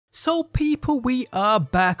So people, we are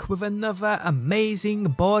back with another amazing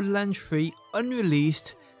Borderlands 3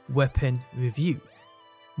 Unreleased weapon review,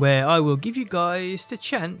 where I will give you guys the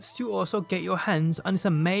chance to also get your hands on this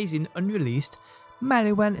amazing unreleased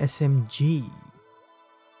MALIWAN SMG.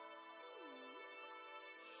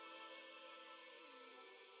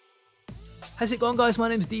 How's it going, guys? My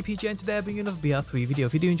name is DPJ and today I bring you another BR3 video.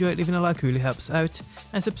 If you do enjoy it, leaving a like really helps out,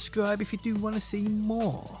 and subscribe if you do want to see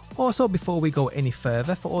more. Also, before we go any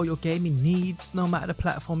further, for all your gaming needs, no matter the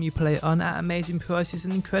platform you play on, at amazing prices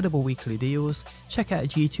and incredible weekly deals, check out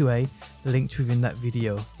G2A, linked within that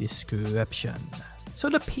video description. So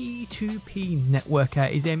the P2P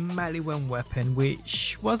networker is a MALIWAN weapon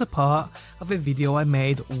which was a part of a video I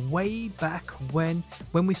made way back when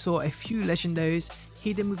we saw a few legendaries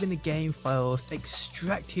hidden within the game files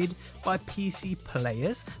extracted by PC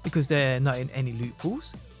players because they're not in any loot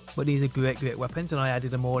pools. But these are great weapons and I added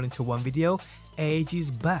them all into one video ages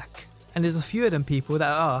back. And there's a few of them, people,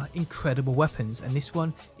 that are incredible weapons, and this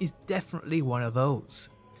one is definitely one of those.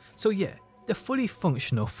 So yeah, the fully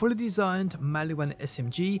functional, fully designed MALIWAN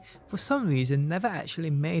SMG for some reason never actually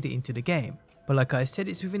made it into the game. But like I said,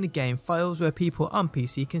 it's within the game files where people on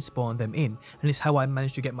PC can spawn them in, and it's how I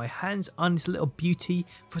managed to get my hands on this little beauty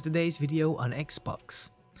for today's video on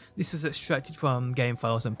Xbox. This was extracted from game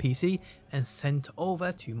files on PC and sent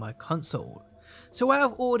over to my console. So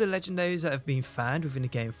out of all the legendaries that have been found within the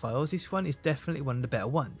game files, this one is definitely one of the better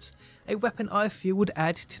ones. A weapon I feel would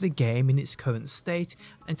add to the game in its current state,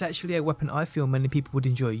 and it's actually a weapon I feel many people would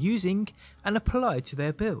enjoy using and apply to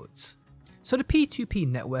their builds. So the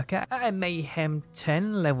P2P networker, at a Mayhem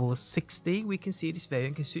 10 level 60, we can see this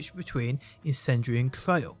variant can switch between Incendiary and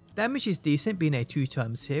Cryo. Damage is decent, being a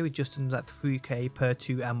 2x here with just under that 3k per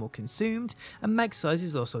 2 ammo consumed, and mag size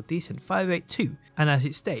is also decent, fire rate 2, and as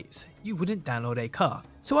it states, you wouldn't download a car.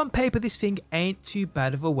 So on paper this thing ain't too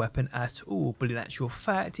bad of a weapon at all, but in actual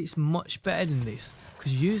fact it's much better than this,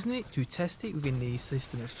 because using it to test it within the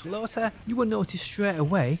system as floater, you will notice straight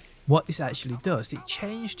away what this actually does. It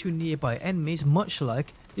changes to nearby enemies much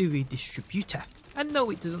like the Redistributor. And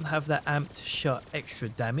no, it doesn't have that amped shot extra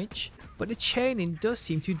damage, but the chaining does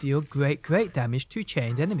seem to deal great damage to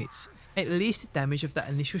chained enemies, at least the damage of that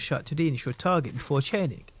initial shot to the initial target before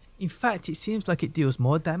chaining. In fact, it seems like it deals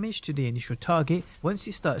more damage to the initial target once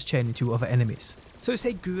it starts chaining to other enemies. So it's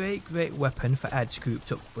a great weapon for ads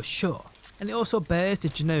grouped up for sure. And it also bears the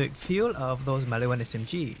generic feel of those MALIWAN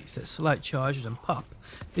SMGs, that slight charges and pop.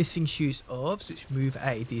 This thing shoots orbs which move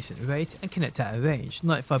at a decent rate and connect at a range,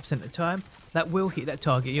 95% of the time, that will hit that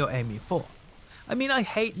target you're aiming for. I mean, I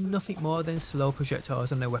hate nothing more than slow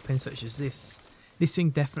projectiles on a weapon such as this. This thing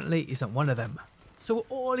definitely isn't one of them. So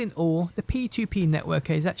all in all, the P2P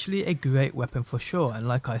networker is actually a great weapon for sure, and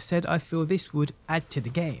like I said, I feel this would add to the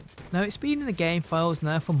game. Now it's been in the game files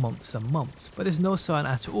now for months and months, but there's no sign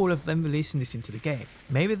at all of them releasing this into the game.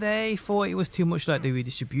 Maybe they thought it was too much like the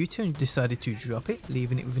Redistributor and decided to drop it,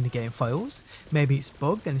 leaving it within the game files. Maybe it's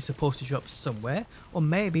bugged and it's supposed to drop somewhere, or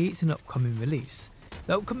maybe it's an upcoming release.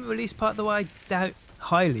 The upcoming release part though I doubt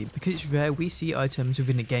highly, because it's rare we see items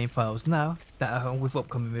within the game files now that are with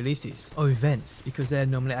upcoming releases or events, because they're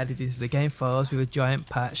normally added into the game files with a giant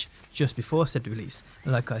patch just before said release,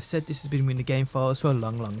 and like I said, this has been in the game files for a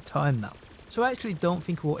long time now. So I actually don't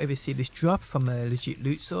think we'll ever see this drop from a legit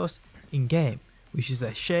loot source in game, which is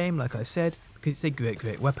a shame, like I said, because it's a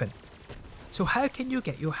great weapon. So how can you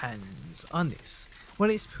get your hands on this? Well,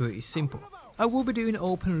 it's pretty simple. I will be doing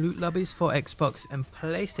open loot lobbies for Xbox and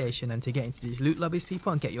PlayStation, and to get into these loot lobbies,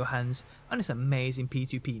 people, and get your hands on this amazing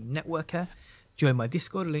P2P networker, join my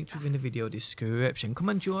Discord linked within the video description. Come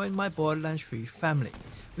and join my Borderlands 3 family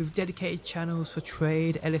with dedicated channels for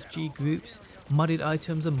trade, LFG groups, modded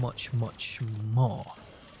items and much more.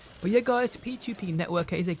 But yeah guys, the P2P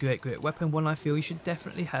networker is a great weapon, one I feel you should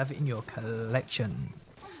definitely have in your collection.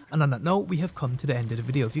 And on that note, we have come to the end of the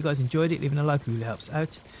video. If you guys enjoyed it, leaving a like really helps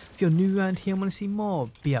out. If you're new around here and want to see more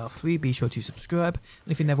BR3, be sure to subscribe.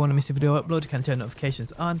 And if you never want to miss a video upload, you can turn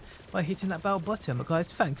notifications on by hitting that bell button. But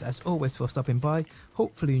guys, thanks as always for stopping by.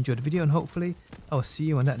 Hopefully you enjoyed the video, and hopefully I'll see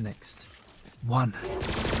you on that next one.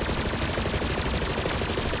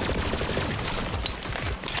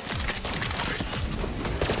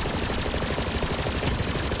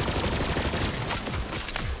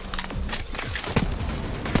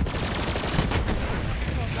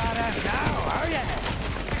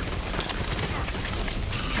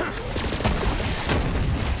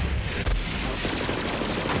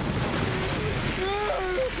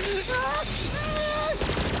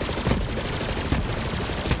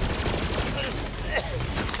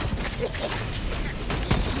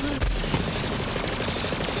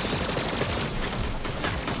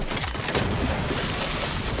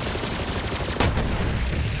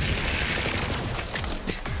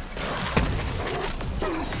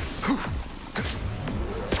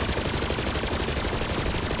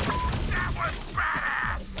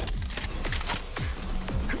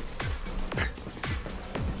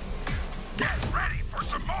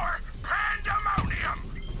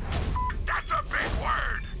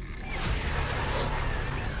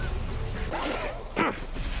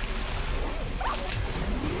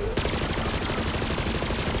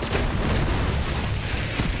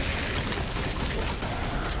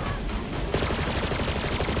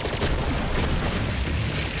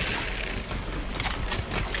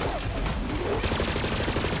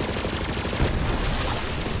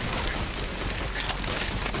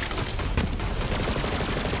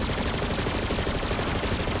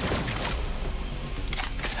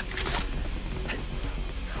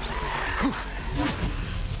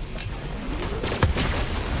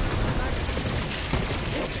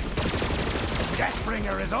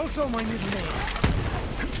 Fire is also my middle name.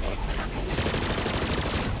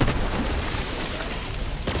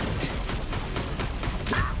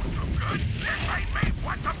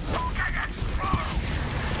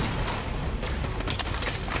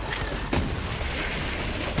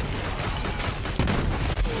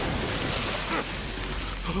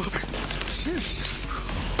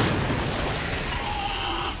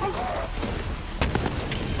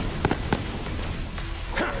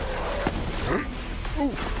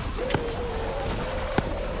 Ooh.